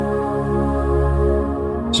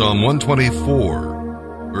Psalm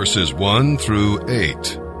 124, verses 1 through 8.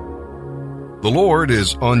 The Lord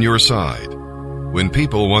is on your side when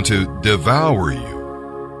people want to devour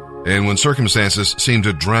you, and when circumstances seem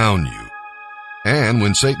to drown you, and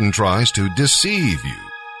when Satan tries to deceive you.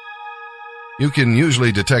 You can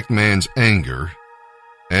usually detect man's anger,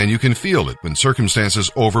 and you can feel it when circumstances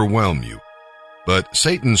overwhelm you, but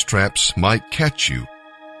Satan's traps might catch you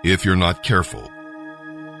if you're not careful.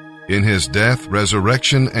 In his death,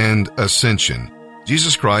 resurrection, and ascension,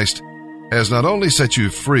 Jesus Christ has not only set you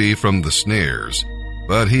free from the snares,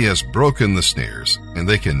 but he has broken the snares, and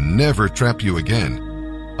they can never trap you again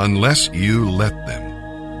unless you let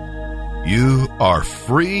them. You are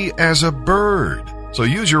free as a bird, so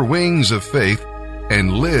use your wings of faith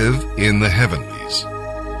and live in the heavenlies.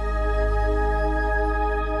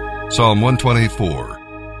 Psalm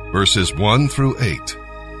 124, verses 1 through 8.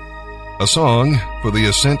 A song for the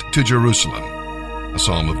ascent to Jerusalem, a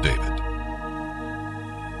psalm of David.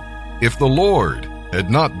 If the Lord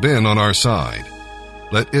had not been on our side,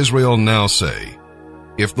 let Israel now say,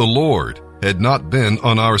 if the Lord had not been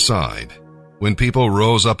on our side, when people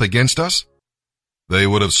rose up against us, they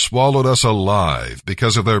would have swallowed us alive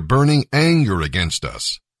because of their burning anger against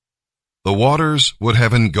us. The waters would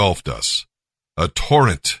have engulfed us. A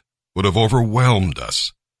torrent would have overwhelmed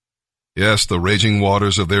us. Yes, the raging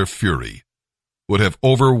waters of their fury would have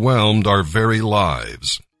overwhelmed our very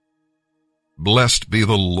lives. Blessed be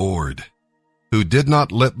the Lord, who did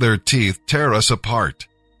not let their teeth tear us apart.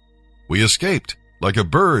 We escaped like a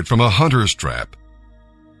bird from a hunter's trap.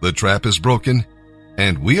 The trap is broken,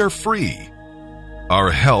 and we are free.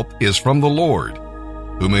 Our help is from the Lord,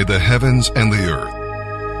 who made the heavens and the earth.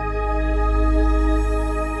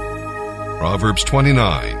 Proverbs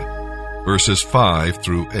 29, verses 5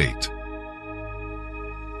 through 8.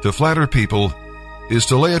 To flatter people is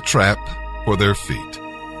to lay a trap for their feet.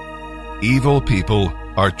 Evil people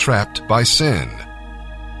are trapped by sin,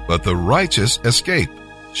 but the righteous escape,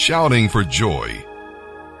 shouting for joy.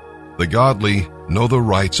 The godly know the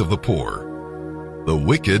rights of the poor. The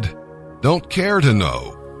wicked don't care to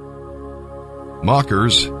know.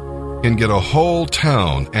 Mockers can get a whole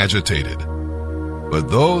town agitated, but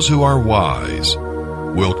those who are wise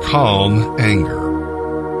will calm anger.